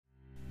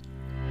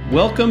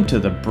Welcome to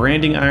the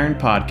Branding Iron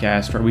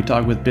Podcast, where we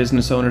talk with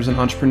business owners and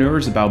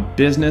entrepreneurs about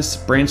business,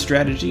 brand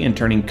strategy, and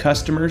turning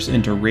customers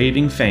into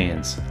raving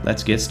fans.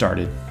 Let's get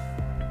started.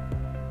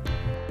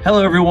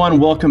 Hello, everyone.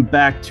 Welcome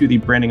back to the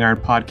Branding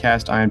Iron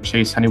Podcast. I am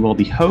Chase Honeywell,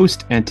 the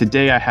host, and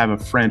today I have a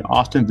friend,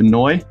 Austin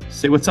Vannoy.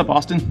 Say what's up,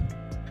 Austin.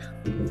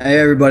 Hey,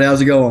 everybody. How's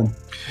it going?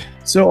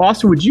 So,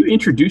 Austin, would you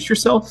introduce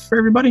yourself for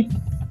everybody?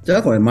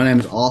 Definitely. My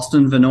name is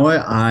Austin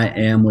Vannoy. I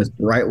am with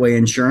Brightway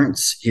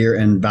Insurance here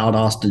in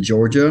Valdosta,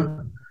 Georgia.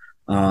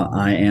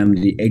 I am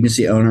the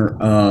agency owner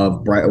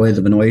of Brightway,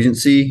 the Vannoy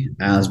agency,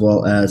 as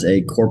well as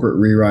a corporate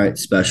rewrite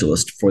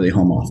specialist for the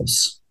home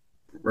office.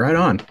 Right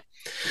on.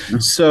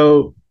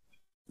 So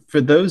for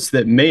those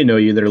that may know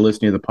you that are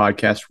listening to the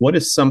podcast, what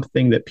is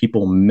something that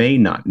people may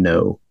not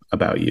know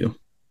about you?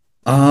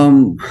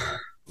 I'm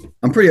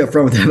pretty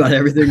upfront with that about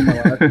everything in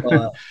my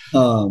life.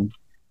 But,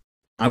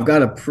 I've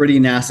got a pretty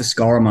nasty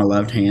scar on my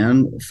left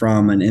hand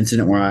from an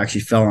incident where I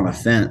actually fell on a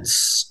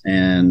fence,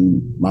 and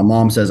my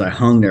mom says I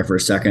hung there for a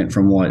second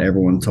from what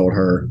everyone told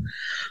her.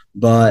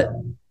 But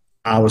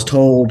I was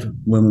told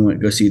when we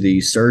went to go see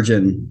the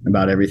surgeon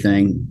about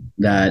everything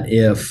that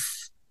if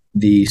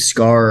the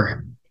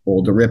scar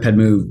or the rip had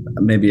moved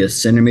maybe a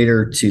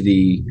centimeter to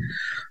the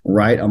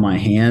right on my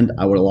hand,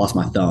 I would have lost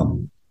my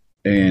thumb.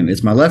 And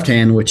it's my left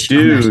hand, which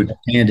I'm actually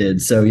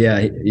left-handed. So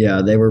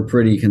yeah, they were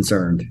pretty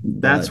concerned.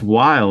 That's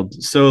wild.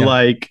 So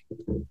like,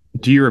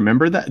 do you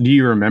remember that? Do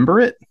you remember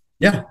it?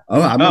 Yeah.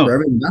 Oh, I remember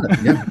everything about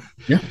it. Yeah.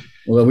 Yeah.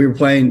 Well, we were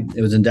playing,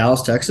 it was in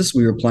Dallas, Texas.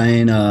 We were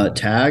playing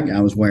tag.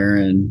 I was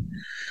wearing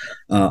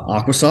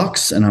aqua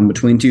socks, and I'm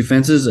between two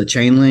fences, a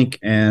chain link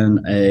and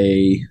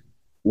a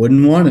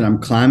wooden one. And I'm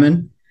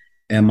climbing,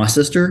 and my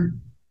sister,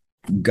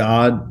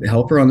 God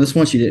help her on this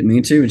one, she didn't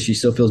mean to, and she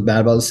still feels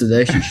bad about this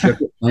today. She shook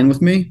it playing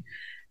with me,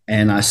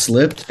 and I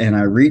slipped, and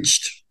I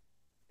reached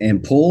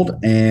and pulled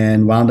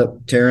and wound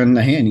up tearing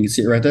the hand. You can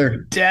see it right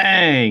there.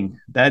 Dang,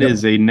 that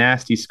is a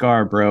nasty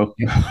scar, bro.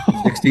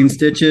 16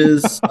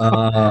 stitches.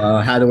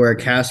 Had to wear a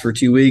cast for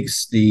 2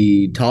 weeks.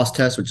 The TOS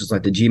test, which is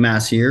like the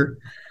GMAS here,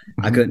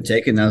 I couldn't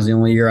take it. And that was the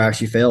only year I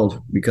actually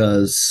failed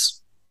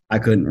because I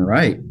couldn't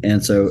write,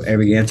 and so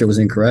every answer was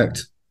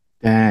incorrect.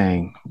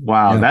 Dang.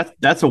 Wow. Yeah.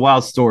 That's a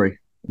wild story.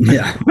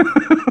 Yeah.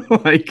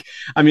 Like,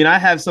 I mean, I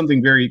have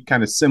something very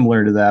kind of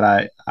similar to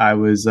that. I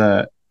was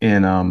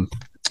in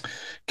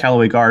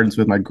Callaway Gardens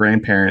with my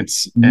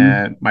grandparents,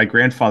 and my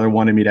grandfather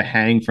wanted me to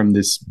hang from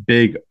this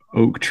big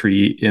oak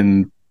tree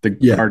in the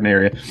garden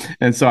area.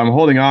 And so I'm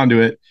holding on to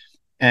it,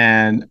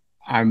 and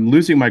I'm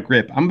losing my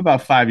grip. I'm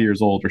about 5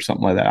 years old or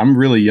something like that. I'm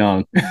really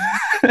young.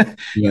 And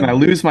I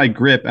lose my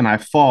grip and I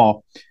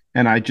fall.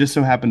 And I just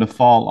so happened to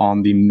fall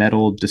on the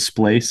metal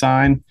display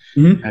sign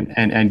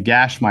and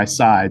gash my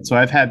side. So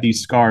I've had these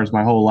scars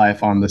my whole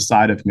life on the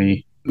side of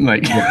me.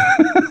 Like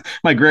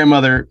my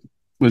grandmother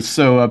was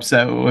so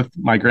upset with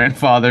my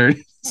grandfather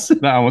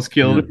that I almost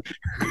killed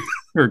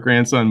her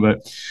grandson.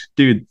 But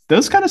dude,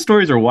 those kind of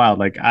stories are wild.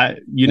 Like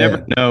you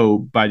never know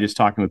by just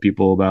talking with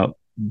people about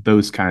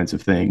those kinds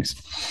of things.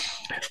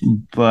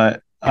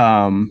 But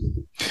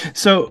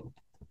so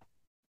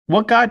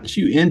what got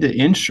you into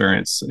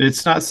insurance?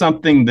 It's not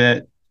something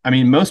that, I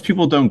mean, most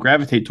people don't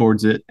gravitate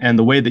towards it. And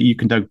the way that you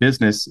conduct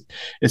business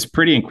is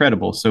pretty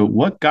incredible. So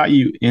what got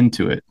you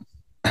into it?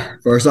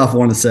 First off, I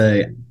want to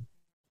say,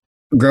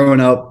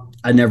 growing up,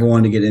 I never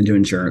wanted to get into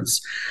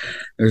insurance.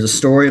 There's a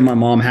story my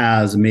mom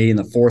has of me in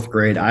the fourth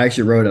grade. I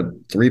actually wrote a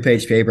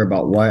 3-page paper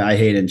about why I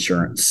hate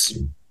insurance.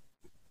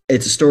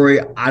 It's a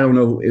story. I don't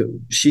know.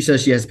 She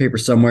says she has the paper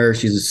somewhere.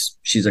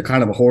 She's a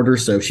kind of a hoarder,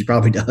 so she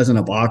probably does in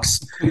a box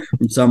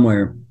from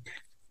somewhere.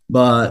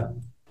 But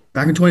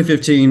back in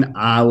 2015,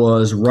 I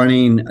was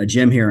running a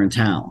gym here in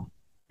town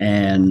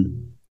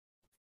and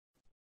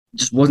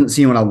just wasn't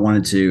seeing what I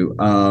wanted to.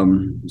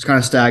 It was kind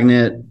of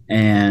stagnant,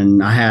 and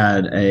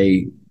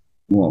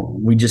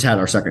we just had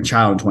our second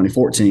child in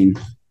 2014,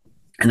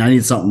 and I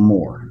needed something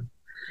more.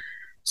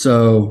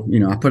 So,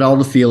 I put all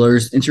the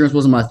feelers. Insurance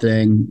wasn't my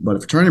thing, but a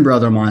fraternity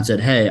brother of mine said,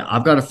 hey,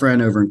 I've got a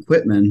friend over in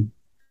Quitman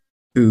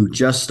who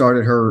just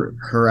started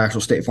her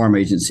actual State Farm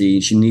agency.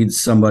 She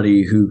needs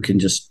somebody who can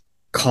just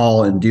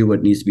call and do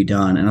what needs to be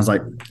done. And I was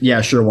like,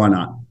 yeah, sure, why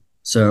not?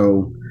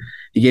 So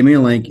he gave me a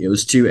link. It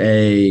was to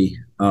a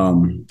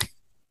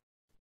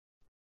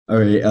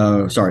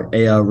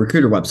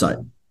recruiter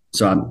website.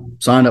 So I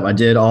signed up. I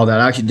did all that.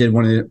 I actually did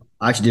one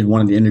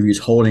of the interviews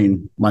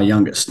holding my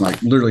youngest,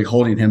 like literally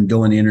holding him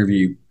doing the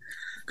interview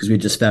because we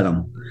just fed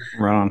him.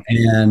 Right.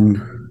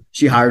 And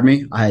she hired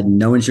me. I had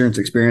no insurance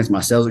experience.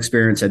 My sales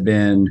experience had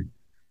been,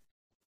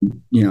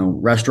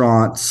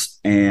 restaurants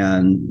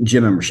and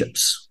gym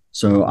memberships.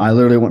 So I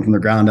literally went from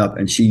the ground up,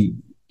 and she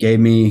gave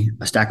me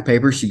a stack of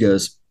papers. She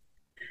goes,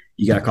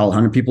 you got to call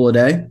 100 people a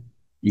day.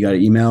 You got to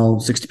email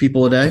 60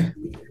 people a day.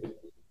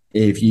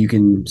 If you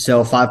can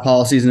sell 5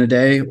 policies in a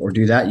day or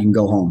do that, you can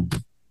go home.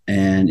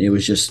 And it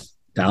was just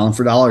dialing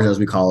for dollars, as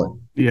we call it.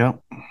 Yeah.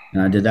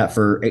 And I did that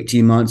for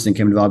 18 months and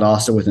came to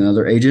Valdosta with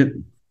another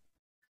agent.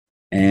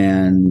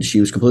 And she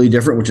was completely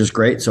different, which is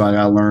great. So I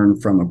got to learn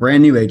from a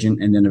brand new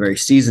agent and then a very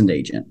seasoned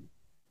agent.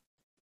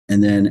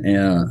 And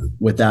then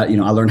with that,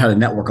 I learned how to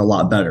network a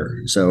lot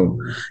better. So,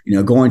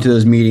 going to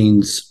those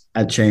meetings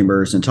at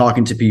chambers and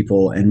talking to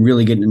people and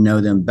really getting to know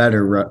them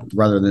better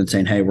rather than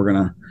saying, hey, we're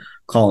going to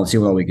call and see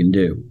what all we can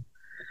do.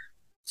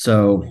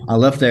 So I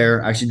left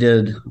there, actually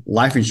did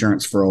life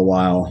insurance for a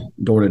while,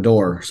 door to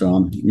door. So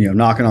I'm,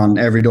 knocking on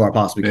every door I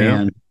possibly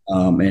can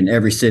in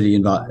every city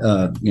in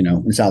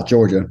South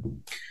Georgia.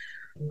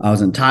 I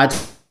was in Ty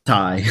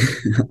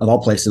of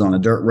all places on a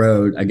dirt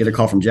road. I get a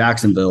call from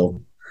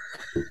Jacksonville.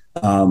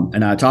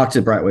 And I talked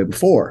to Brightway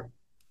before,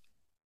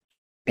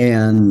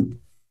 and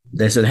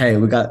they said, hey,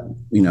 we got,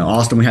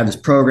 Austin, we have this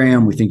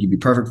program. We think you'd be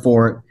perfect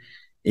for it.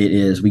 It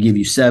is, we give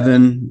you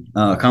 7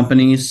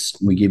 companies.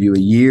 We give you a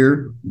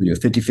year. We do a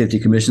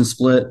 50-50 commission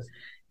split.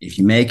 If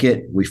you make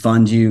it, we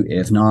fund you.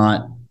 If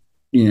not,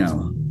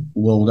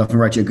 we'll definitely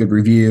write you a good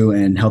review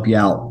and help you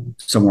out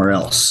somewhere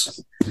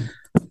else.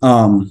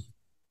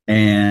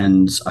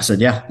 And I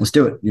said, yeah, let's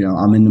do it.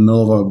 I'm in the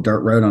middle of a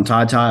dirt road on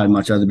Ty. I'd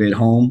much rather be at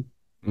home.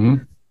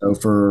 Mm-hmm. So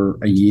for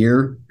a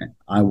year,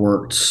 I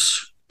worked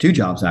 2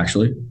 jobs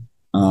actually,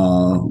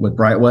 with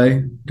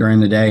Brightway during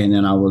the day, and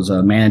then I was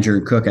a manager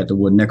and cook at the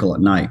Wood Nickel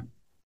at night.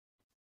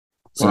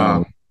 So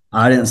wow.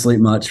 I didn't sleep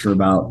much for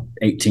about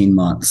 18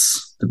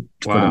 months.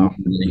 Wow.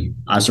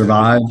 I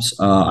survived.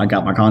 I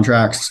got my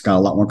contracts, got a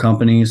lot more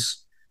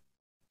companies,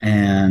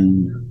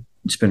 and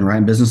just been right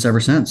in business ever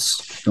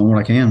since, doing what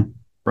I can.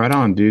 Right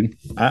on, dude.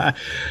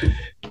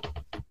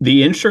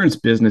 The insurance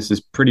business is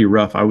pretty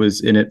rough. I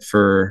was in it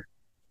for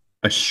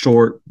a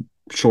short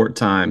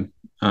time,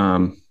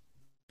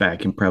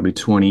 back in probably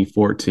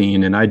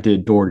 2014, and I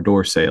did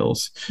door-to-door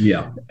sales.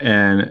 Yeah.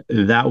 And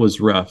that was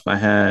rough. I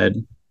had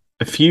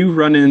a few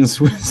run-ins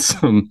with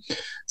some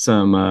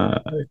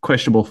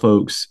questionable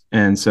folks,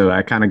 and so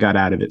I kind of got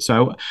out of it.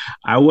 So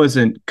I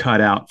wasn't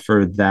cut out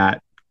for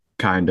that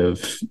kind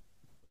of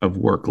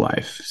work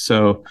life.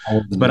 So,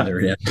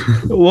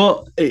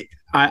 well,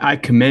 I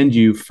commend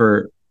you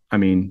for,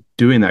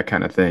 doing that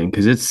kind of thing,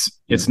 because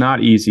it's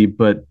not easy,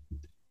 but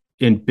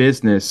in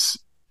business,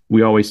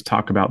 we always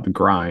talk about the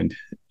grind,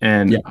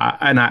 and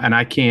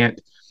I can't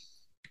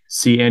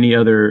see any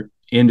other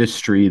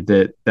industry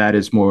that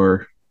is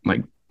more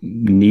like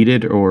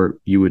needed, or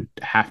you would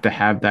have to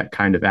have that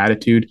kind of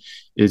attitude,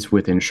 is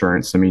with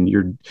insurance.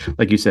 You're,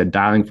 like you said,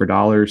 dialing for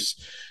dollars.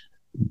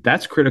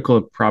 That's critical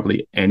of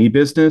probably any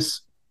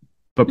business,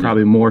 but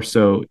probably more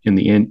so in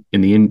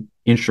the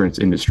insurance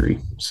industry.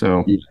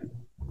 So.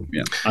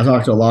 Yeah, I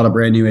talked to a lot of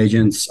brand new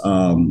agents.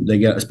 They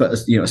get,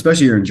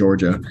 especially here in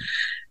Georgia,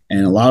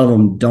 and a lot of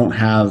them don't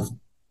have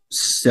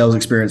sales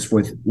experience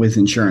with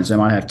insurance. They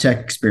might have tech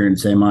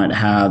experience. They might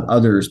have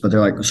others, but they're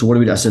like, so what do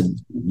we do? I said,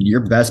 your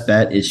best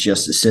bet is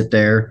just to sit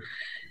there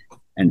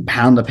and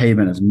pound the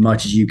pavement as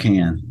much as you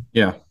can.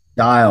 Yeah.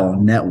 Dial,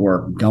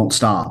 network, don't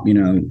stop.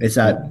 It's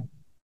that,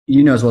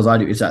 as well as I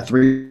do, it's that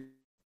 3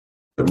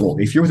 rule.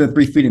 If you're within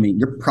 3 feet of me,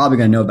 you're probably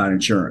going to know about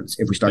insurance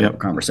if we start a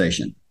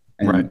conversation.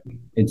 And right.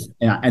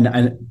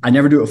 And I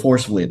never do it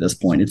forcefully at this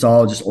point. It's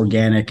all just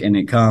organic, and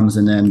it comes,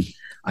 and then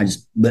I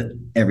just let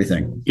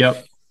everything.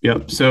 Yep.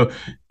 So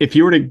if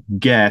you were to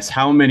guess,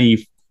 how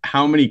many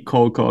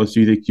cold calls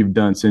do you think you've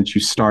done since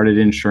you started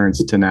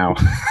insurance to now?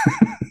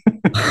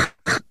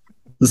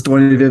 This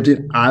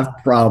 2015, I've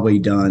probably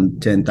done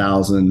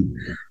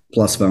 10,000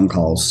 plus phone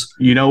calls.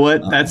 You know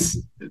what? That's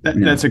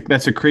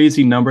a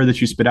crazy number that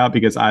you spit out,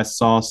 because I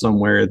saw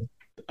somewhere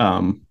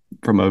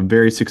from a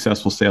very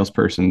successful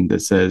salesperson that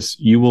says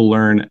you will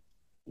learn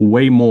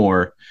way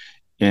more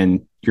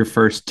in your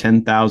first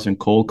 10,000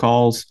 cold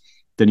calls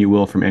than you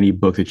will from any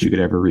book that you could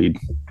ever read.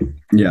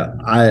 Yeah.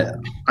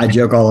 I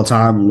joke all the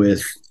time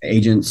with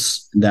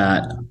agents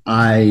that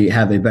I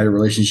have a better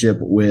relationship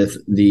with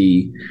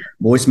the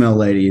voicemail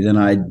lady than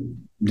I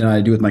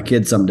do with my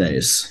kids some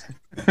days.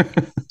 I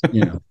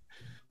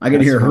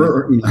can hear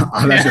her.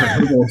 I've actually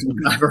heard her voice.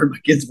 I've heard my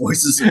kids'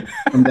 voices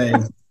some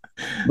days.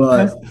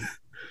 But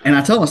and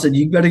I tell them, I said,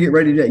 you better get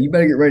ready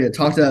to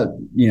talk to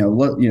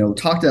that,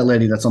 talk to that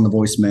lady that's on the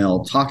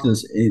voicemail. Talk to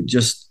this.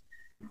 Just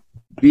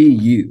be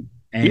you.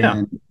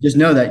 And just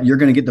know that you're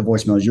going to get the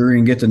voicemails. You're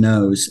going to get the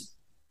no's.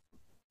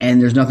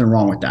 And there's nothing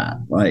wrong with that.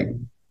 Like,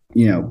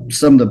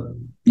 some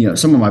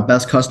of my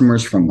best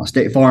customers, from my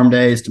State Farm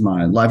days to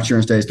my life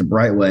insurance days to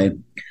Brightway,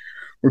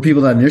 were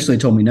people that initially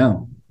told me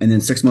no. And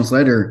then 6 months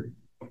later,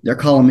 they're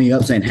calling me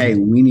up saying, hey,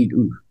 we need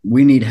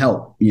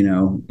help.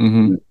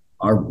 Mm-hmm.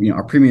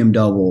 Our premium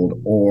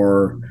doubled,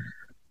 or,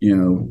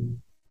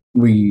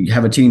 we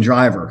have a teen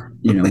driver,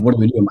 what do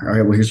we do? I'm like, all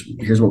right, well,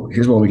 here's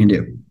what we can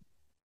do.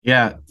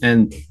 Yeah.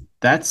 And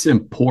that's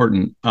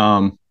important.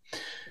 What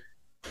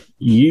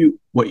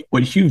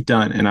you've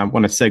done, and I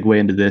want to segue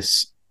into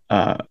this.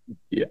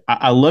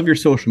 I love your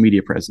social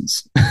media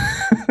presence,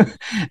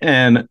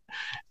 and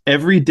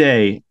every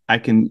day I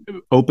can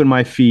open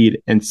my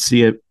feed and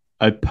see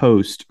a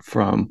post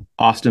from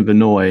Austin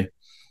Vannoy,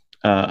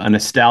 a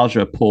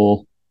nostalgia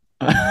pull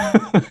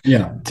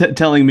Yeah.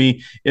 telling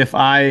me if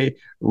I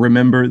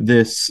remember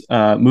this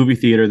movie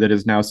theater that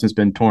has now since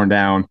been torn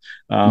down,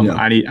 Yeah.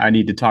 I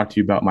need to talk to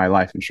you about my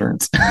life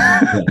insurance.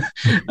 Yeah.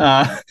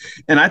 uh,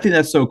 and I think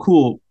that's so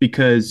cool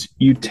because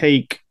you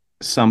take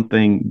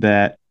something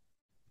that,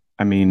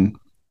 I mean,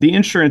 the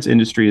insurance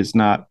industry is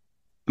not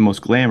the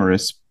most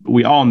glamorous. But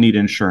we all need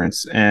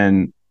insurance,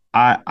 and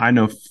I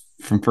know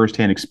from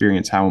firsthand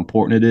experience how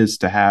important it is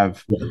to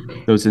have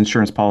those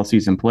insurance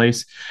policies in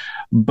place.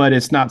 But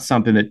it's not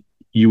something that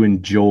you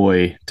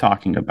enjoy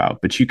talking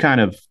about. But you kind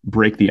of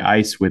break the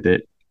ice with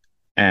it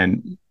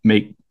and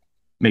make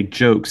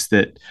jokes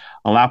that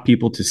allow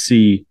people to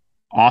see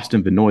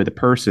Austin Vannoy, the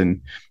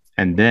person,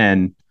 and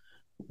then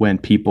when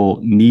people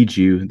need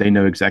you, they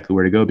know exactly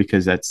where to go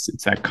because it's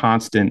that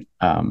constant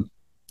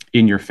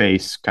in your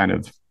face kind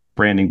of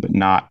branding, but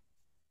not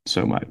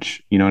so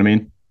much. You know what I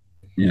mean?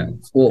 Yeah.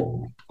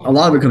 Well, a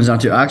lot of it comes down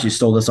to I actually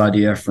stole this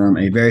idea from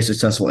a very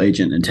successful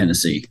agent in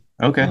Tennessee.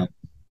 Okay.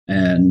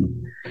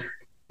 And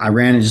I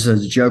ran it just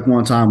as a joke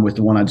one time with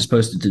the one I just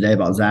posted today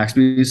about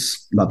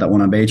Zaxby's, about that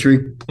one on Bay Tree.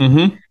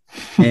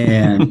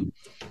 And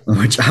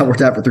which I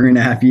worked at for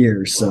 3.5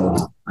 years. So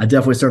I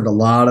definitely served a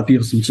lot of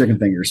people some chicken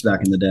fingers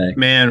back in the day.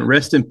 Man,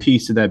 rest in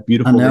peace to that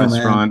beautiful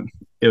restaurant. Man.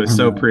 It was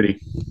so pretty.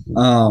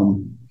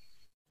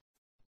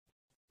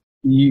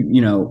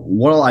 You know,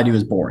 what all I do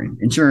is boring.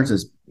 Insurance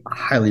is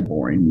highly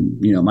boring.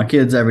 You know, my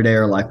kids every day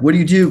are like, what do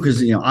you do?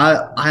 Because, you know,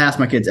 I ask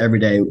my kids every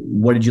day,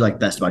 what did you like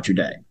best about your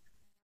day?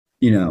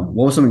 You know,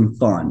 what was something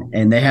fun?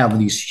 And they have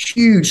these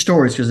huge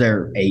stories because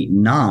they're 8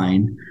 and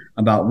 9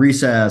 about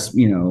recess,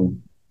 you know,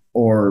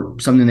 or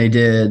something they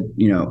did,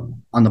 you know,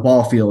 on the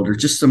ball field or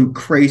just some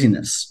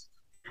craziness.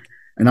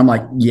 And I'm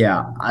like,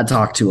 yeah, I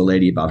talked to a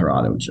lady about her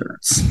auto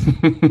insurance.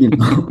 You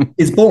know,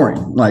 it's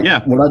boring. Like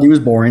what I do is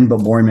boring, but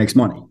boring makes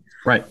money.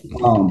 Right.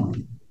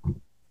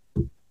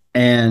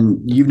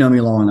 And you've known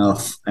me long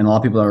enough, and a lot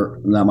of people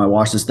that might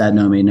watch this that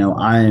know me know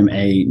I am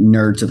a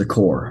nerd to the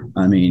core.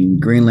 I mean,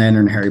 Green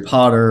Lantern, Harry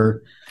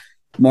Potter,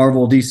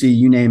 Marvel, DC,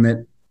 you name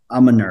it.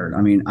 I'm a nerd.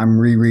 I mean, I'm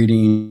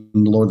rereading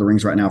Lord of the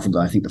Rings right now for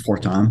I think the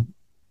 4th time.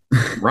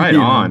 Right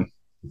on.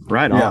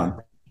 Right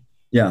on.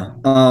 Yeah.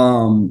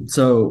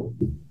 So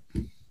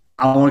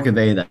I want to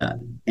convey that.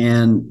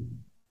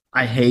 And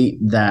I hate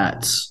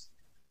that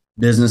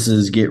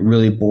businesses get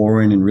really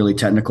boring and really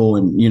technical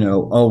and, you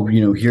know, oh,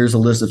 you know, here's a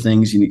list of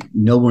things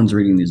no one's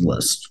reading these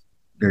lists.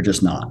 They're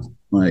just not.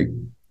 Like,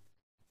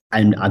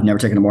 I've never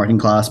taken a marketing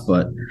class,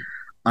 but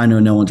I know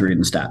no one's reading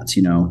the stats.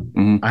 You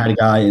know, I had a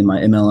guy in my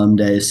MLM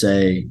days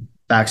say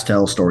facts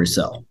tell, stories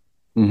sell.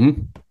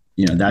 You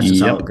know, that's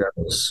just how it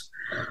goes.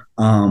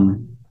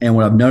 And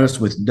what I've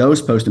noticed with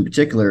those posts in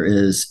particular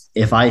is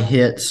if I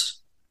hit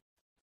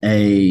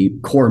a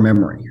core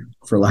memory,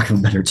 for lack of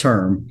a better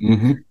term,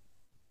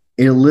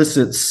 it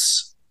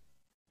elicits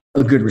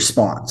a good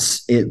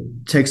response. It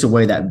takes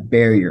away that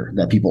barrier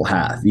that people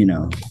have, you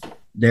know,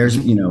 there's,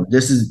 you know,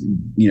 this is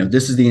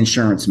the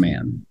insurance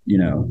man, you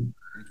know,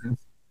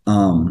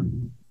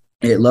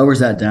 it lowers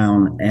that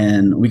down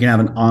and we can have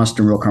an honest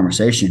and real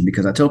conversation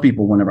because I tell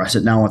people whenever I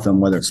sit down with them,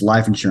 whether it's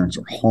life insurance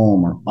or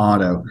home or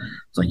auto,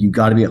 it's like, you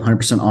got to be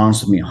 100%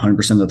 honest with me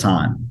 100% of the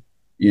time.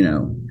 You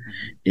know,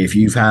 if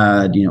you've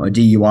had, you know, a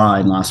DUI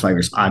in the last 5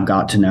 years, I've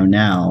got to know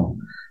now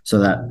so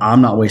that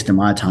I'm not wasting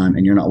my time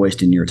and you're not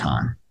wasting your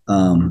time.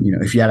 You know,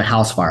 if you had a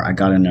house fire, I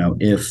got to know.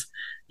 If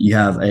you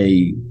have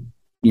if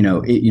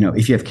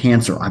you have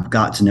cancer, I've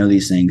got to know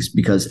these things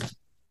because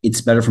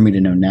it's better for me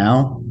to know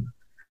now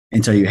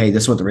and tell you, hey,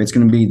 this is what the rate's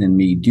going to be, than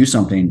me do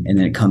something and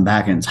then it come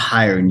back and it's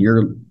higher and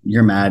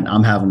you're mad. And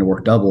I'm having to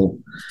work double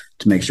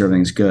to make sure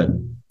everything's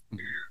good.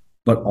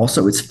 But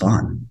also it's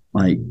fun.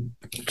 Like,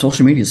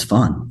 social media is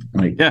fun.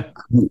 Like,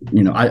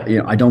 you know,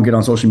 I don't get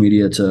on social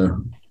media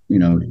to, you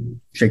know,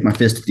 shake my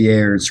fist at the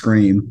air and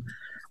scream.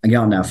 I get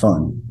out and have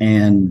fun.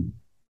 And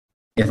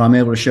if I'm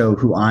able to show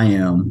who I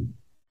am,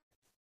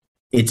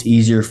 it's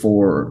easier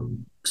for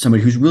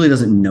somebody who really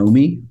doesn't know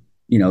me.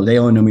 You know, they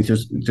only know me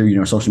through you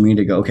know, social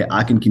media to go, okay,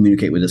 I can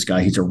communicate with this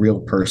guy. He's a real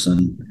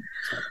person.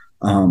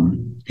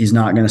 He's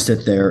not going to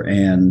sit there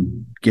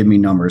and give me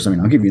numbers. I mean,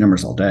 I'll give you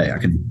numbers all day. I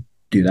can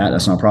do that.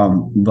 That's not a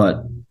problem.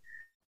 But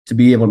to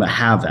be able to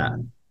have that,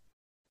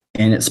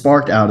 and it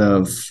sparked out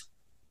of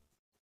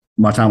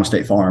my time with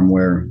State Farm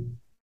where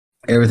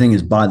everything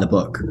is by the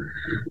book.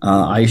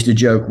 I used to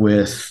joke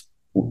with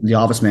the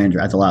office manager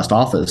at the last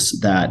office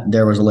that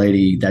there was a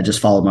lady that just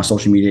followed my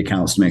social media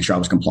accounts to make sure I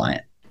was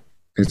compliant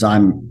because I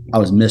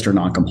was Mr.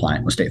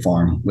 Non-compliant with State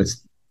Farm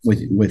with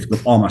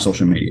all my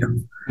social media.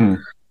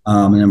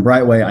 And then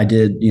Brightway, I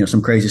did, you know,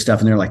 some crazy stuff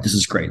and they're like, this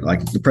is great.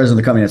 Like the president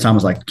of the company at the time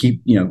was like,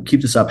 keep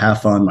this up, have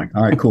fun. I'm like,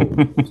 all right, cool.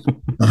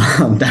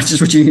 That's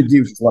just what you need to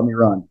do. Just let me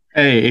run.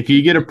 Hey, if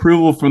you get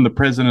approval from the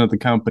president of the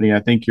company, I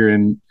think you're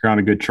on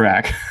a good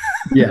track.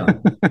 Yeah.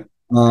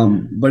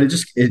 But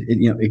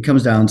it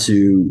comes down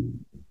to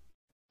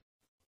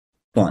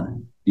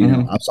fun. You know,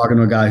 I was talking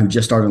to a guy who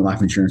just started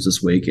life insurance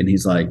this week and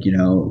he's like,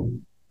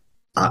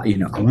 I want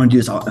to do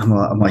this.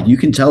 I'm like, you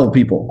can tell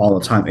people all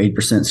the time,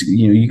 8%,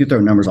 you can throw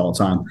numbers all the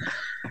time.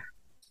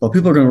 Well,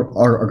 people are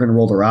going to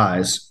roll their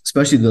eyes,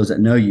 especially those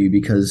that know you,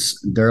 because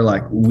they're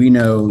like, we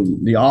know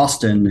the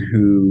Austin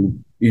who,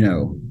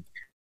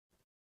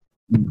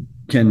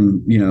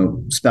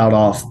 can, spout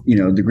off,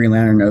 the Green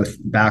Lantern oath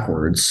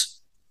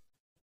backwards,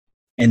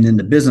 and then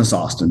the business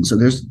Austin. So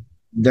there's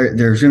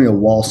going to be a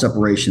wall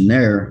separation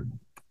there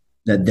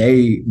that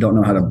they don't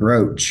know how to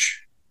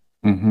broach.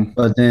 Mm-hmm.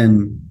 But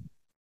then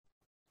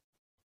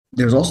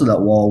there's also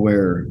that wall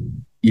where,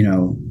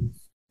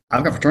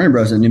 I've got fraternity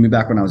bros that knew me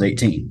back when I was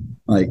 18.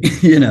 Like,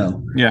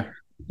 Yeah.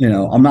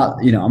 I'm not,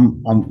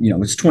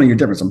 it's 20-year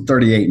difference. I'm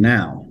 38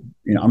 now.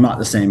 I'm not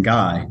the same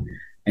guy.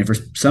 And for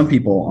some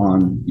people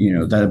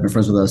that have been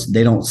friends with us,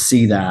 they don't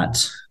see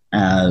that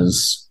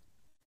as,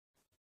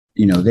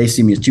 they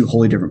see me as two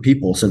wholly different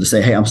people. So to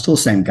say, hey, I'm still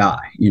the same guy,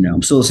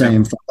 I'm still the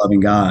same loving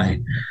guy.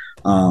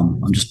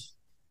 I'm just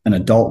an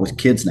adult with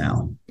kids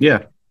now.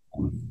 Yeah.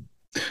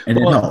 And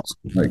it helps.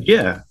 Like,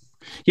 yeah.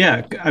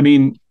 Yeah. I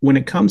mean, when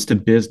it comes to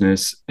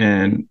business,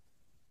 and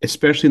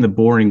especially the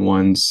boring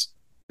ones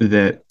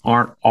that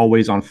aren't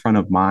always on front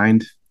of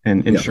mind,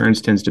 and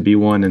insurance tends to be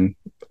one, and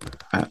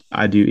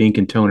I do ink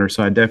and toner,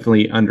 so I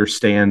definitely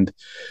understand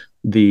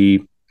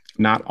the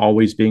not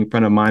always being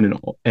front of mind,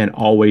 and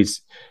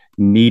always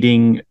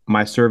needing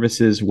my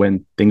services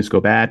when things go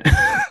bad.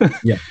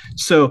 Yeah.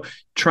 So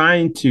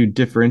trying to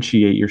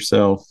differentiate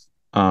yourself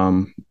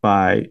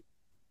by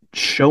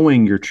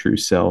showing your true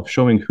self,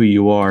 showing who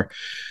you are.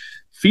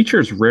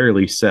 Features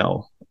rarely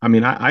sell. I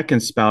mean, I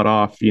can spout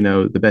off,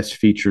 the best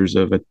features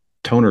of a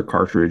toner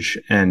cartridge,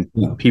 and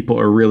people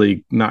are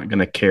really not going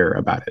to care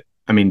about it.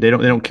 I mean, they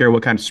don't care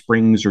what kind of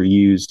springs are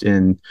used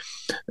in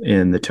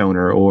the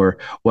toner, or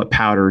what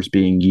powder is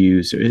being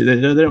used. They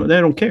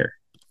don't care.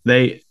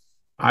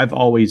 I've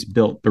always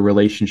built the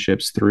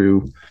relationships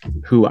through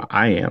who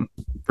I am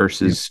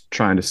versus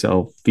trying to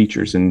sell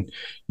features, and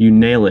you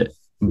nail it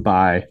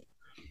by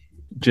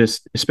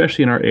just,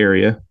 especially in our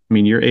area. I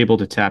mean, you're able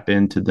to tap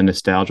into the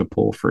nostalgia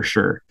pool for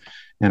sure.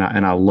 And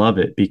I love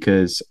it,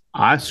 because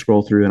I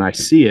scroll through and I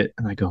see it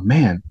and I go,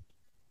 man,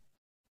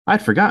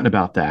 I'd forgotten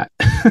about that.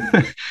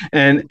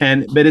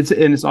 But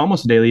it's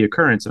almost a daily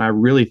occurrence. And I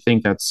really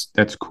think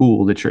that's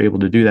cool that you're able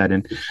to do that.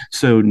 And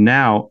so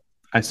now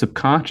I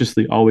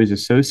subconsciously always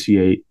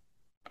associate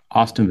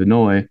Austin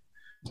Vannoy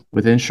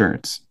with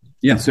insurance.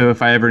 Yeah. And so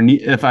if I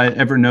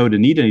ever know to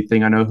need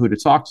anything, I know who to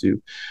talk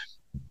to.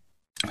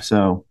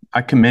 So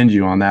I commend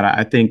you on that.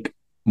 I think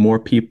more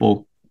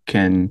people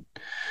can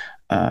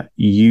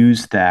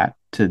use that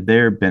to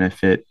their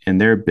benefit in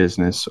their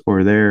business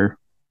or their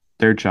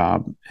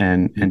job,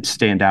 and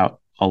stand out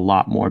a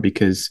lot more,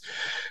 because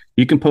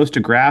you can post a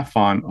graph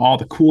on all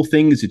the cool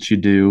things that you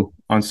do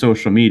on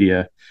social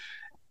media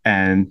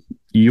and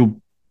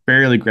you'll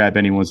barely grab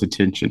anyone's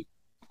attention.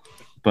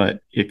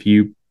 But if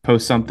you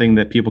post something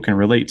that people can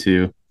relate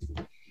to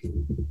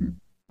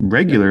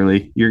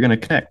regularly, you're going to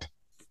connect.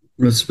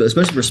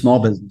 Especially for small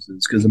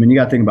businesses, because I mean, you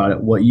got to think about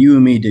it. What you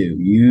and me do,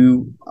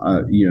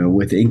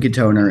 with ink and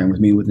toner, and with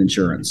me with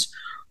insurance.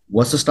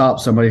 What's to stop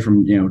somebody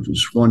from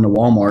just going to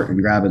Walmart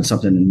and grabbing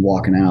something and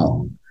walking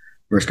out,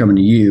 versus coming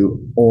to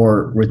you?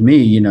 Or with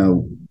me,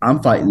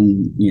 I'm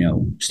fighting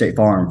State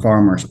Farm,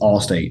 Farmers,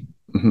 Allstate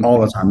all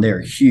the time.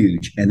 They're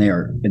huge, and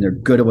they're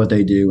good at what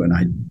they do, and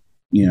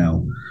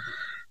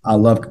I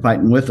love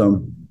fighting with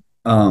them.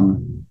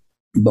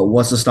 But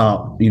what's to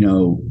stop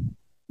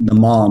the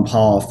mom and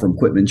pa from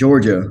Quitman,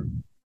 Georgia,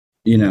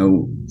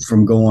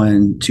 from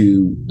going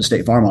to the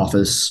State Farm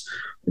office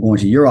or going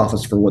to your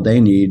office for what they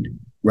need,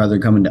 rather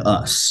than coming to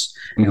us?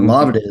 And a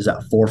lot of it is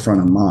that forefront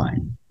of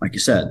mind. Like you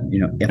said,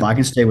 if I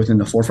can stay within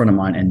the forefront of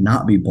mind and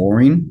not be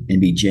boring and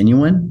be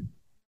genuine,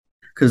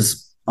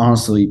 because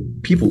honestly,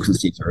 people can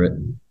see through it.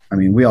 I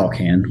mean, we all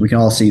can. We can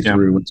all see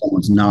through when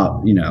someone's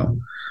not,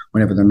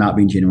 whenever they're not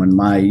being genuine.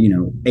 My,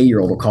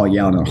 8-year-old will call you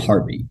out in a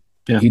heartbeat.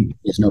 Yeah. He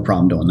has no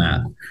problem doing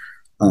that.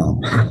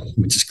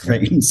 Which is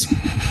great. It's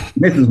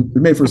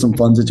made for some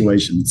fun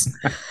situations.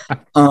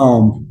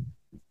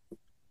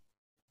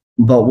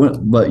 But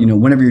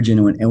whenever you're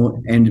genuine,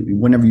 and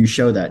whenever you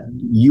show that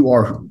you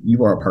are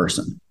a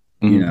person,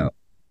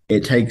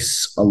 it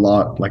takes a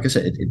lot. Like I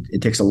said,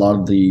 it takes a lot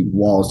of the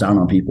walls down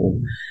on people,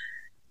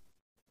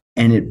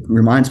 and it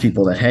reminds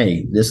people that,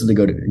 hey, this is the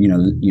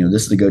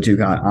this is the go-to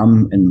guy.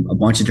 I'm in a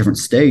bunch of different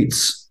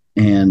states,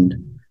 and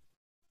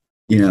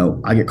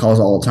I get calls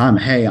all the time.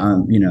 Hey,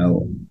 I'm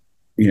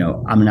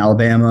I'm in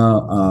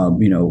Alabama.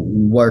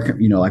 Where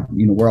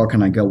all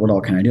can I go? What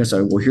all can I do?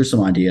 So, well, here's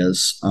some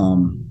ideas.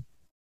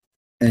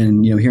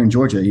 And here in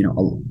Georgia,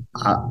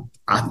 I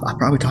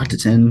probably talk to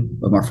 10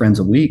 of my friends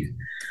a week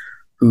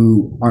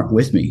who aren't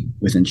with me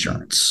with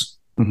insurance,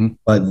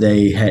 but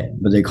they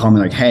call me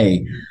like,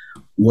 hey,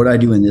 what do I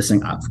do in this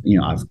thing?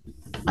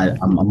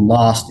 I'm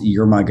lost.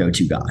 You're my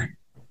go-to guy.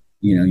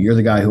 You're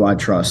the guy who I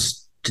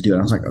trust to do it.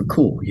 I was like, oh,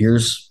 cool.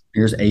 Here's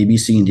A, B,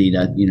 C, and D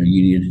that you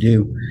need to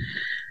do.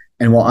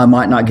 And while I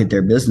might not get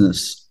their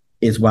business,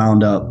 it's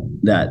wound up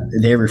that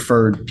they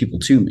referred people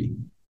to me.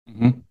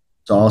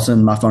 So all of a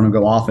sudden my phone will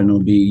go off and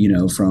it'll be,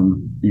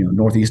 from,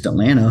 Northeast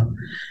Atlanta.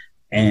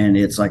 and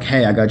it's like,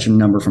 hey, I got your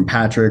number from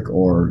Patrick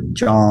or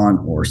John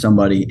or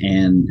somebody,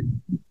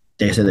 and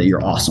they said that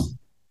you're awesome.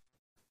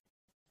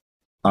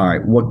 All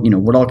right,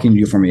 what all can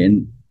you do for me?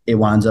 And it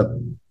winds up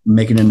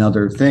making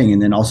another thing,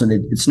 and then all of a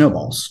sudden it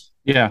snowballs.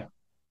 Yeah.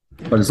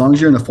 But as long as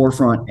you're in the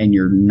forefront and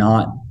you're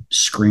not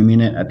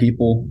screaming it at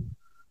people,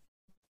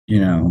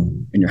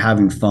 and you're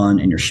having fun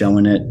and you're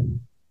showing it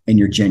and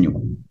you're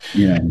genuine,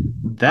 I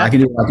That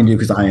can do what I can do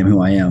because I am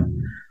who I am.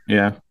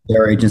 yeah.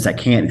 There are agents that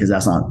can't because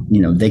that's not,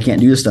 they can't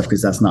do this stuff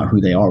because that's not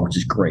who they are, which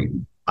is great.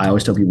 I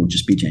always tell people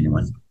just be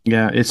genuine.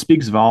 Yeah, it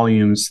speaks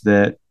volumes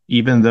that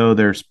even though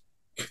there's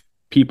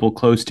people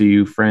close to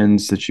you,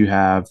 friends that you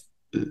have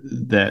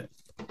that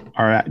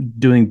are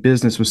doing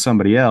business with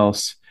somebody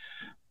else,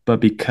 but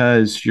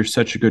because you're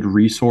such a good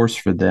resource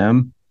for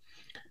them,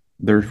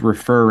 they're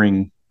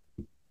referring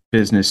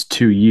business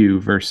to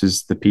you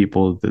versus the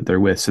people that they're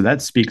with. So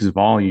that speaks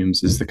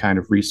volumes as the kind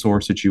of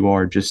resource that you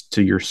are just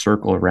to your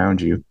circle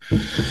around you.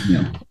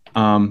 Yeah.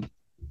 Um,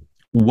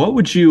 what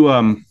would you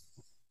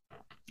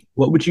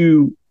what would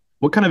you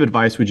what kind of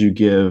advice would you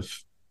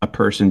give a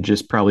person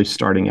just probably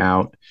starting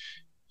out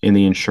in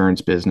the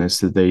insurance business,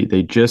 that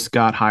they just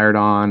got hired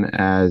on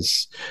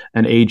as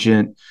an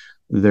agent,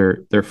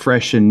 they're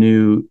fresh and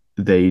new,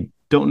 they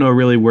don't know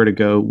really where to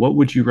go? What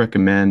would you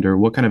recommend, or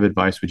what kind of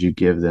advice would you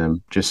give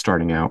them just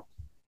starting out?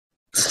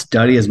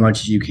 Study as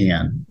much as you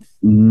can.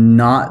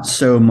 Not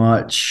so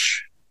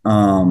much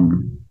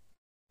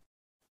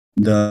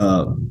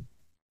the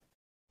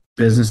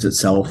business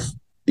itself,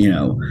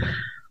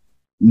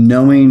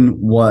 knowing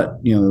what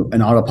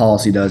an auto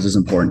policy does is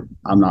important.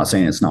 I'm not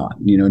saying it's not.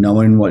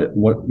 Knowing what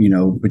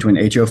between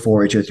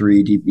HO4,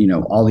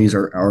 HO3, all these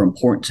are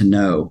important to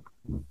know.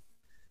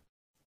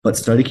 But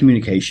study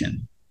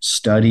communication,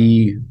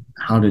 study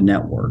how to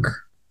network,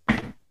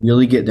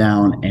 really get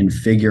down and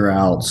figure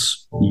out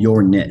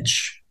your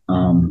niche.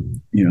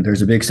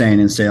 There's a big saying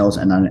in sales,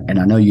 and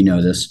I know you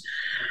know this: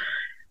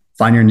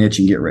 find your niche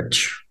and get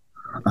rich.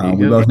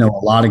 We both know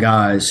a lot of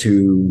guys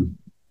who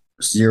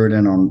zeroed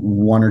in on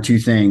one or two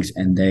things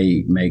and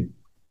they make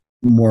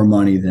more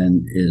money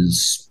than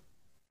is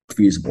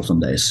feasible some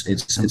days.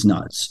 It's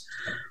nuts,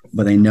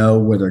 but they know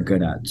where they're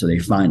good at, so they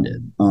find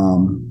it.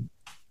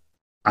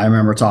 I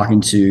remember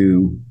talking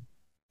to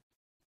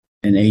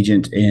an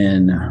agent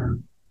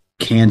in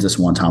Kansas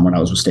one time when I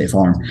was with State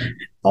Farm.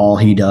 All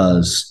he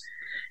does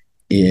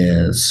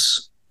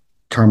is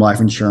term life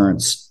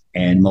insurance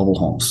and mobile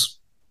homes.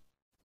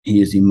 He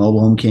is the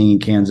mobile home king in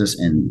Kansas,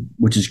 and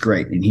which is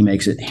great. And he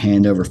makes it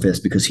hand over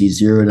fist because he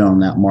zeroed in on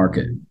that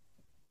market,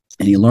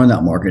 and he learned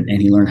that market,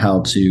 and he learned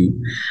how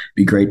to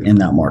be great in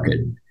that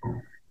market.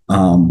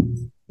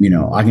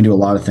 I can do a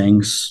lot of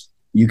things.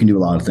 You can do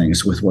a lot of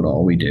things with what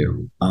all we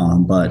do.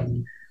 But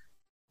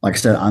like I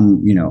said, I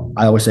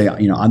always say,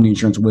 I'm the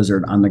insurance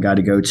wizard. I'm the guy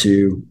to go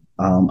to.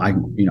 I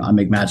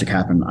make magic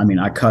happen. I mean,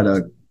 I cut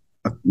a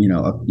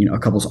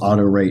couple's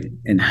auto rate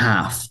in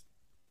half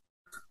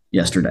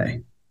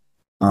yesterday.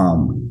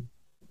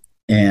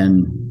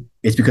 And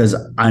it's because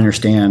I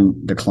understand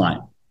the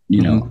client.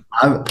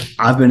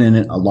 I've been in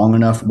it long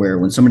enough where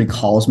when somebody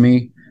calls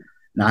me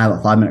and I have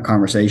a 5-minute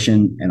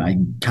conversation and I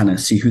kind of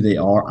see who they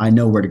are, I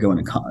know where to go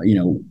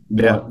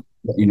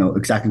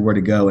exactly where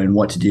to go and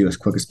what to do as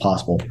quick as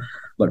possible.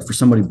 But for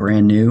somebody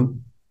brand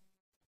new,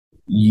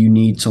 you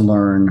need to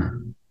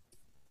learn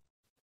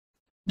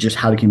just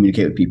how to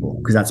communicate with people,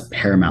 because that's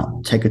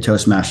paramount. Take a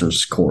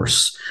Toastmasters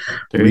course,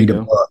 read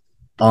a book,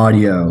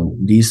 audio.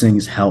 These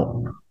things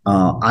help.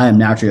 I am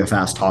naturally a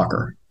fast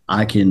talker.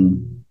 I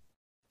can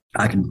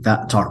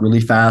talk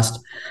really fast.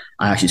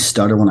 I actually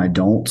stutter when I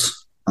don't.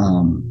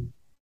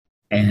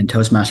 And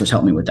Toastmasters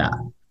helped me with that.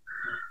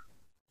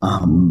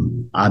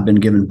 I've been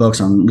given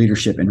books on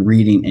leadership and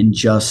reading and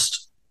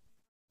just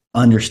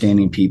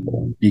understanding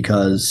people,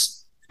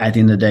 because at the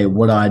end of the day,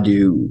 what I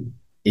do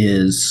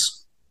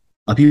is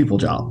a people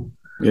job.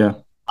 Yeah.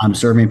 I'm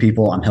serving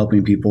people. I'm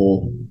helping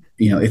people.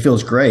 It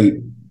feels great.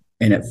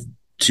 And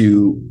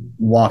to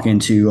walk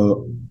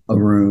into a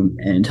room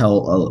and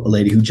tell a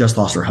lady who just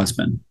lost her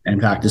husband.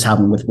 In fact, this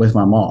happened with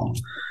my mom.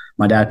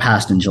 My dad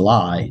passed in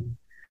July,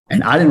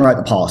 and I didn't write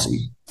the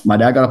policy. My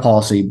dad got a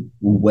policy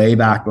way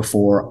back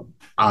before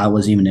I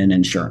was even in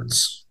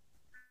insurance.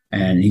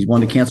 And he's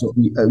wanted to cancel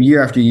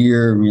year after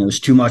year. There's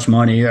too much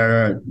money.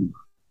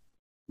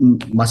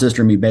 My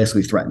sister and me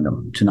basically threatened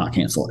him to not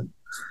cancel it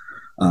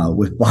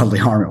with bodily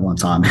harm at one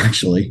time,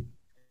 actually.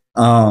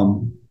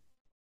 And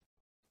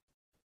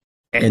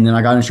then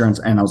I got insurance,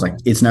 and I was like,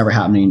 "It's never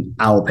happening.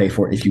 I will pay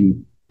for it if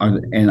you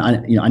are." And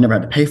I never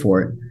had to pay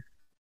for it,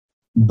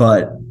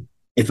 but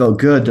it felt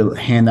good to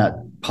hand that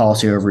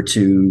policy over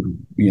to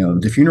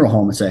the funeral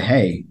home and say,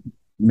 "Hey,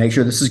 make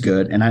sure this is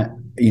good." And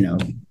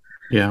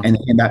yeah.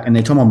 And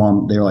they told my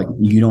mom, they were like,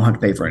 "You don't have to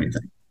pay for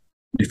anything.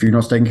 The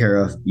funeral's taken care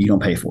of. You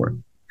don't pay for it."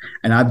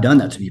 And I've done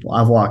that to people.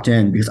 I've walked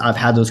in because I've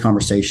had those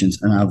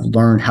conversations and I've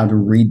learned how to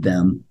read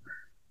them.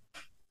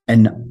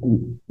 And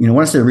when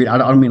I say read, I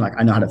don't mean like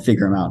I know how to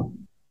figure them out.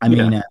 I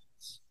mean,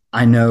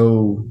 I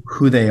know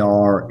who they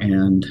are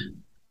and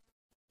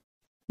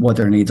what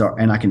their needs are,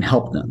 and I can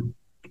help them.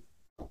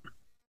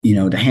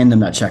 to hand them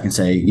that check and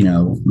say,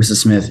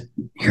 Mrs. Smith,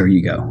 here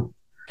you go.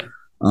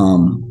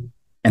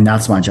 And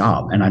that's my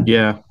job. And I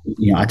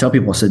tell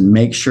people, I said,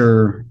 make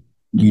sure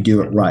you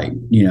do it right.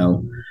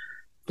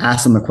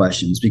 Ask them the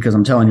questions, because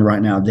I'm telling you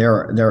right now,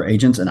 there are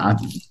agents, and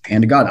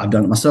hand to God, I've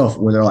done it myself,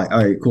 where they're like,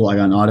 all right, cool, I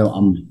got an auto,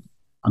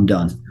 I'm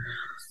done.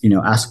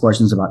 Ask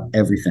questions about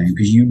everything,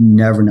 because you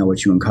never know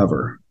what you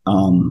uncover.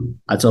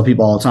 I tell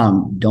people all the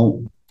time,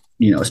 don't,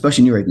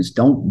 especially new agents,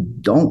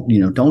 don't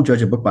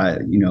judge a book by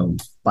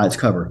its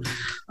cover.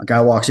 A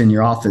guy walks in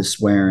your office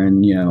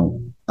wearing,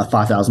 a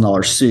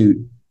 $5,000 suit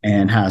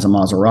and has a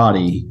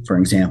Maserati, for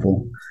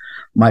example,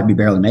 might be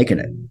barely making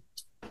it.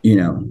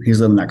 He's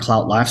living that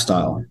clout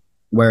lifestyle.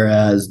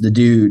 Whereas the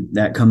dude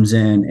that comes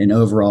in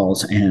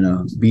overalls and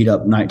a beat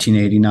up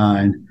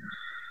 1989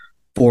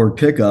 Ford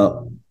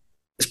pickup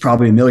is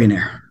probably a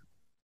millionaire.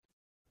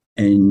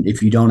 And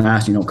if you don't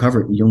ask, you don't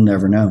cover it, you'll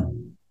never know.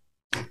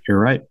 You're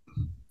right.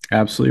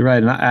 Absolutely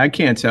right. And I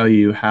can't tell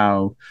you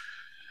how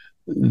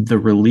the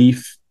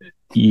relief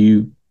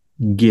you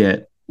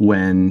get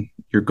when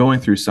you're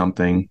going through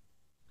something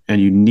and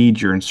you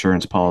need your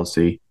insurance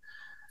policy,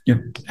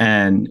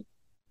 and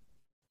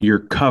you're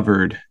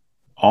covered.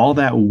 All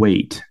that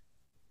weight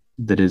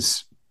that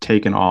is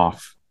taken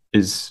off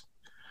is,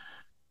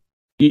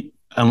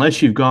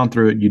 unless you've gone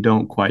through it, you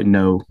don't quite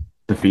know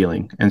the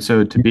feeling. And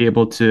so to be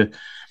able to,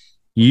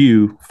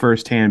 you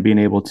firsthand being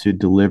able to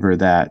deliver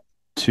that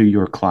to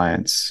your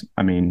clients,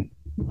 I mean,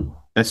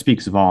 that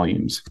speaks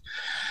volumes.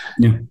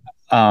 Yeah.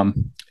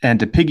 And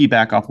to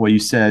piggyback off what you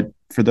said,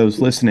 for those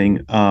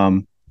listening,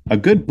 a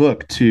good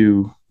book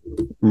to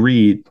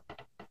read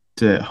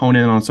to hone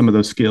in on some of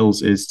those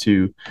skills is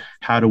to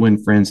How to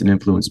Win Friends and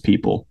Influence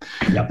People.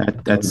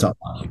 Yep. That's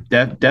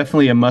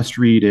definitely a must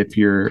read if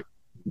you're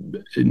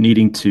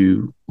needing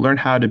to learn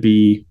how to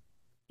be,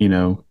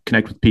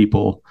 connect with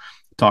people,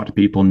 talk to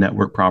people,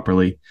 network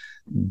properly.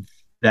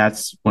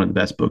 That's one of the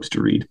best books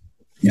to read.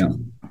 Yeah.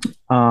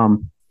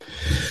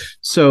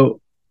 So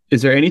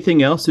is there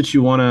anything else that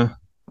you want to,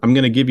 I'm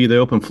going to give you the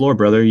open floor,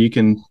 brother. You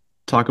can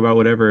talk about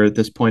whatever at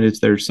this point. Is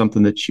there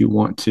something that you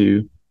want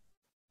to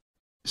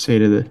say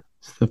to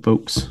the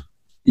folks?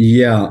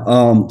 Yeah.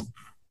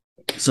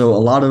 So a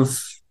lot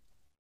of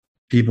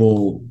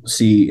people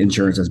see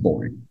insurance as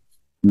boring.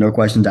 No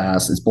questions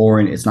asked. It's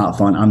boring. It's not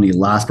fun. I'm the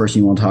last person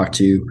you want to talk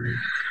to.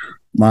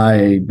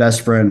 My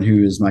best friend,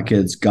 who is my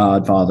kid's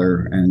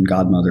godfather and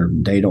godmother,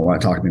 they don't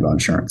want to talk to me about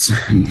insurance.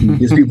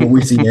 These people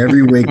we see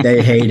every week,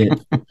 they hate it.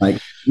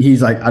 Like,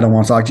 he's like, I don't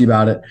want to talk to you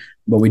about it,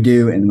 but we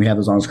do. And we have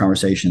those honest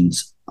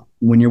conversations.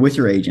 When you're with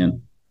your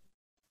agent,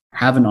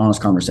 have an honest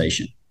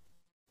conversation.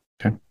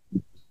 Okay.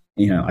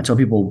 I tell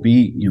people,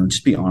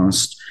 just be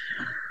honest.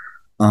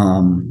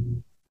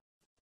 No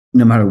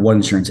matter what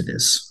insurance it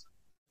is,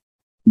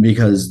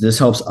 because this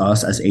helps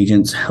us as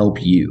agents help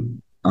you.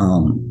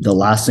 The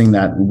last thing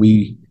that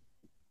we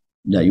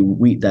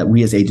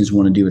as agents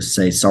want to do is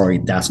say, sorry,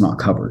 that's not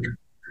covered.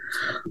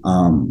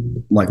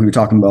 Like we were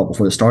talking about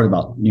before the start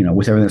about,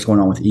 with everything that's going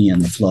on with Ian,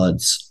 the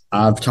floods,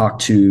 I've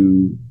talked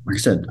to, like I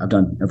said, I've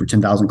done over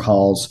 10,000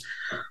 calls,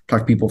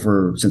 talked to people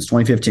since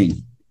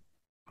 2015,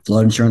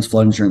 flood insurance.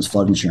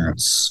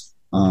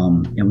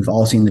 And we've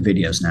all seen the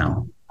videos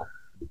now.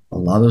 A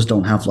lot of those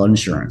don't have flood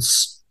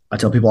insurance. I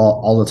tell people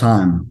all the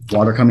time,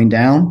 water coming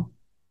down,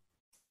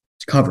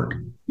 it's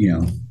covered.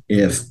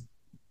 If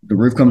the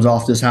roof comes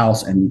off this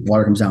house and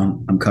water comes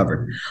down, I'm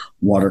covered.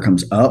 Water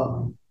comes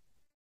up,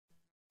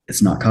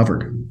 it's not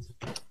covered.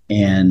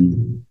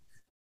 And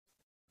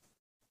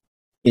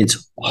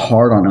it's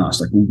hard on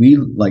us.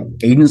 Like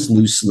agents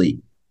lose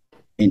sleep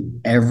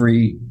in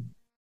every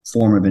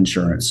form of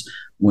insurance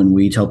when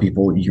we tell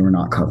people you're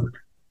not covered.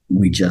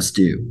 We just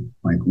do.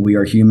 Like, we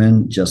are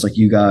human, just like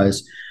you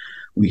guys.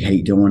 We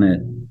hate doing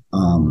it.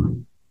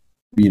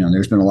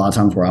 There's been a lot of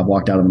times where I've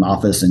walked out of an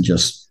office and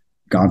just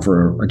gone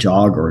for a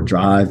jog or a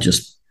drive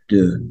just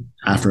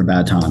after a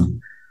bad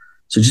time.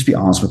 So just be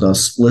honest with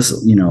us. Listen,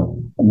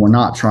 we're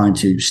not trying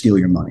to steal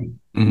your money.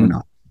 Mm-hmm. We're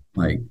not.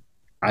 Like,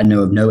 I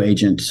know of no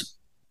agent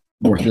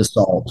worth this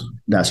salt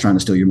that's trying to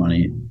steal your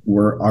money.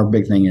 Our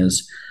big thing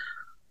is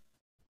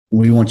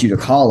we want you to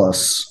call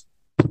us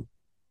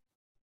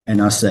and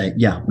us say,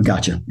 yeah, we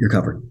got you. You're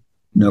covered.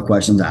 No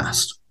questions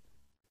asked.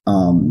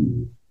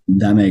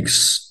 That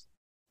makes,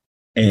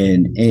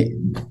 and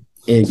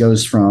it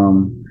goes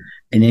from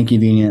an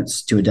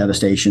inconvenience to a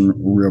devastation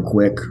real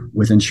quick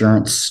with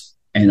insurance.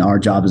 And our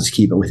job is to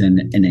keep it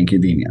within an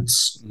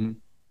inconvenience.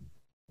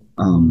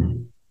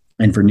 Mm-hmm.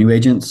 And for new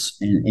agents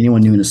and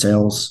anyone new into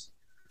sales,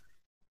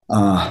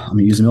 I'm going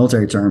to use a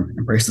military term,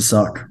 embrace the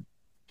suck.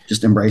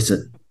 Just embrace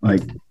it.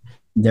 Like,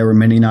 there were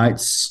many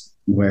nights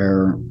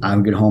where I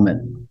would get home at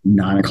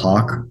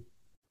 9:00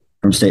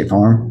 from State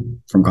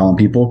Farm from calling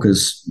people,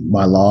 because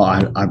by law,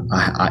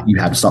 you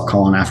have to stop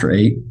calling after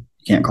 8. You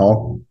can't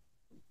call.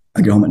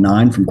 I get home at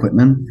 9 from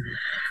Quitman,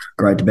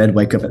 go right to bed,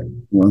 wake up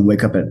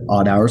at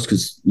odd hours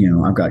because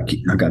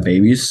I've got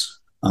babies.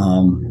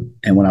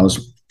 And when I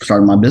was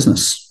starting my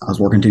business, I was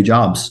working 2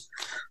 jobs,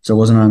 so it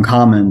wasn't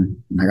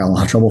uncommon. And I got a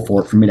lot of trouble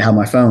for me to have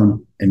my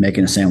phone and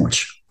making a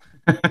sandwich.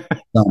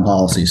 selling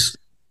policies.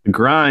 The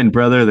grind,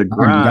 brother, the You got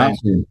grind.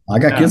 to. I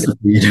got Yeah. kids to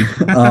feed.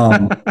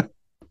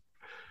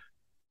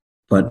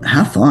 But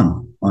have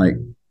fun. Like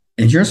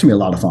insurance can be a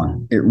lot of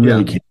fun. It Yeah.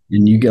 really can.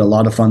 And you get a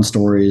lot of fun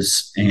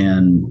stories.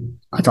 And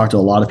I talk to a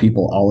lot of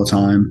people all the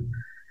time.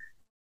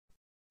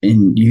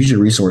 And use your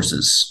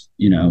resources.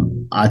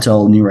 I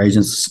tell new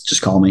agents,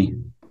 just call me.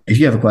 If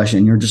you have a question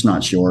and you're just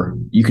not sure,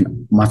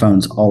 my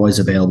phone's always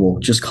available.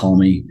 Just call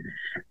me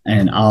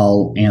and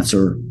I'll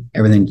answer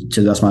everything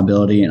to the best of my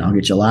ability, and I'll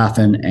get you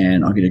laughing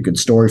and I'll get a good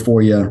story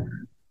for you.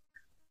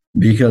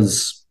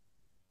 Because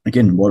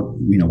again,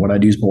 what I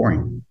do is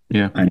boring.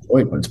 Yeah. I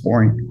enjoy it, but it's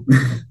boring.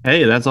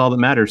 Hey, that's all that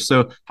matters.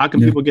 So how can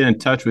Yeah. people get in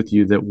touch with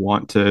you that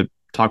want to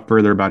talk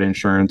further about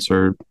insurance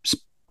or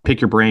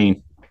pick your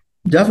brain?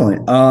 Definitely.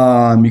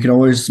 You can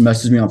always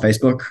message me on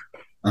Facebook.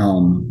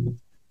 I'm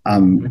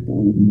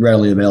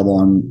readily available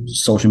on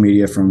social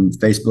media from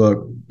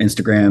Facebook,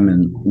 Instagram,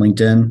 and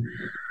LinkedIn.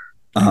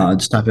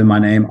 Just type in my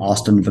name,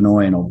 Austin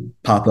Vannoy, and it'll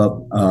pop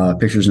up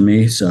pictures of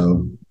me.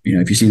 So,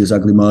 if you see this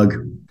ugly mug,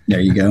 there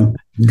you go.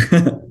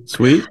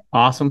 Sweet.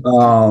 Awesome.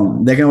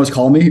 They can always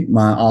call me.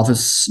 My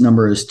office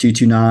number is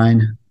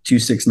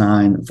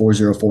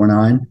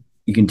 229-269-4049.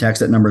 You can text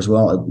that number as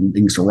well. It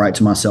links right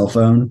to my cell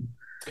phone.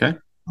 Okay.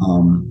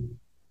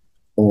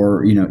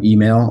 Or,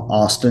 email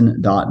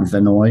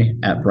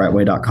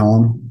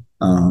austin.vannoy@brightway.com.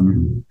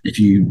 If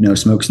you know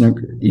smoke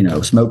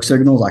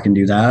signals, I can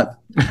do that.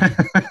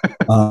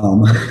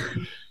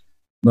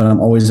 But I'm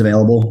always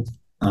available.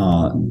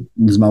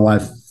 As my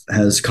wife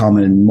has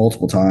commented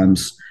multiple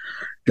times,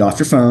 get off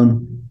your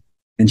phone.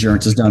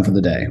 Insurance is done for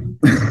the day.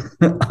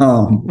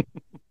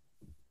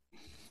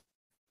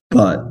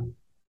 But,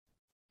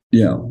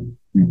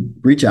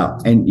 reach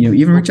out and,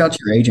 even reach out to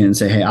your agent and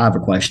say, hey, I have a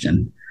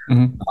question.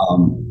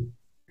 Mm-hmm.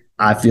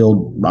 I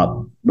feel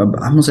I'm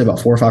going to say about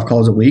 4 or 5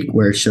 calls a week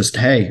where it's just,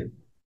 hey,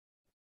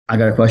 I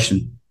got a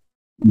question.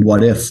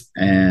 What if?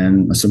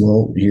 And I said,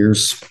 well,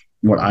 here's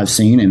what I've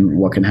seen and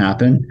what can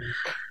happen.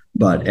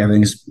 But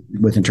everything's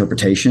with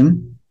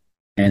interpretation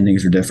and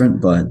things are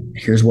different. But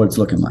here's what it's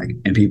looking like.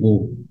 And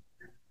people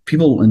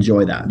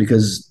enjoy that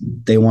because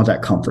they want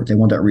that comfort. They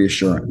want that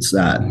reassurance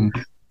that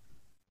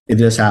if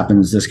this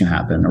happens, this can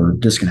happen or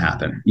this can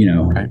happen.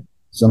 Right.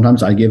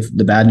 Sometimes I give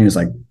the bad news,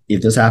 like,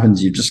 if this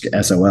happens, you just get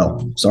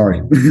SOL.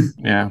 Sorry.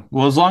 Yeah.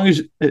 Well, as long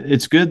as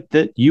it's good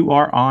that you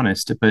are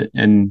honest, but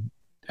and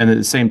at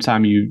the same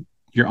time,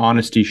 your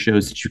honesty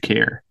shows that you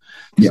care.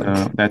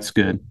 Yeah. So that's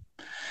good.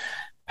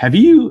 Have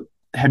you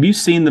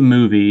seen the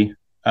movie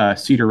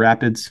Cedar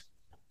Rapids?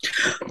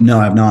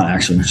 No, I have not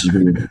actually. Which is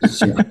weird.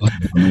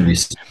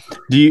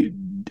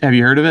 Have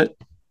you heard of it?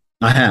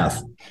 I have.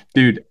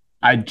 Dude,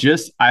 I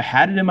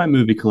had it in my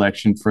movie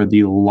collection for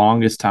the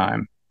longest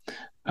time.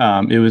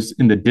 It was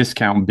in the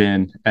discount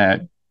bin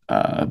at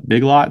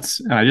Big Lots,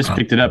 and I just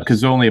picked it up because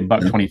it's only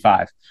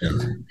 $1.25. Yeah.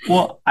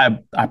 Well, I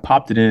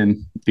popped it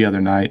in the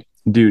other night.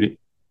 Dude,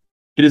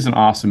 it is an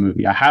awesome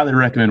movie. I highly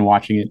recommend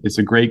watching it. It's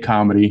a great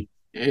comedy.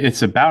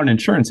 It's about an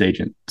insurance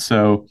agent.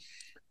 So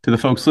to the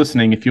folks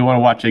listening, if you want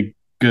to watch a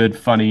good,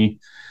 funny,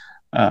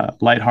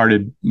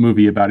 lighthearted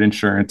movie about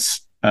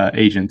insurance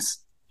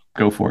agents,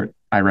 go for it.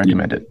 I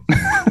recommend it.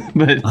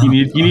 But you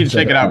need to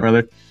check it out,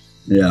 brother.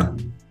 Yeah.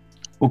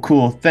 Well,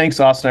 cool. Thanks,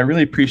 Austin. I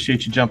really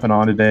appreciate you jumping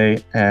on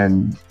today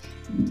and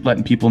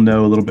letting people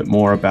know a little bit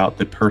more about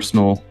the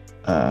personal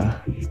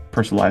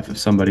life of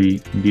somebody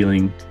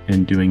dealing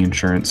and doing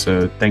insurance.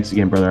 So thanks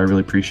again, brother. I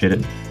really appreciate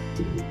it.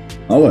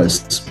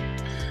 Always.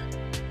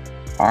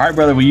 All right,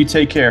 brother. Well, you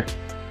take care.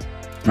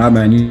 All right,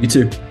 man. You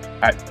too.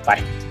 All right.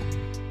 Bye.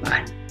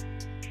 Bye.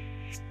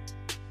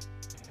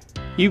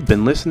 You've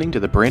been listening to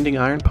the Branding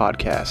Iron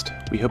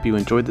Podcast. We hope you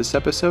enjoyed this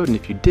episode, and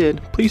if you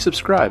did, please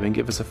subscribe and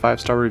give us a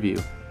 5-star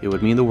review. It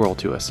would mean the world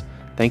to us.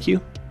 Thank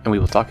you, and we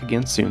will talk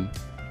again soon.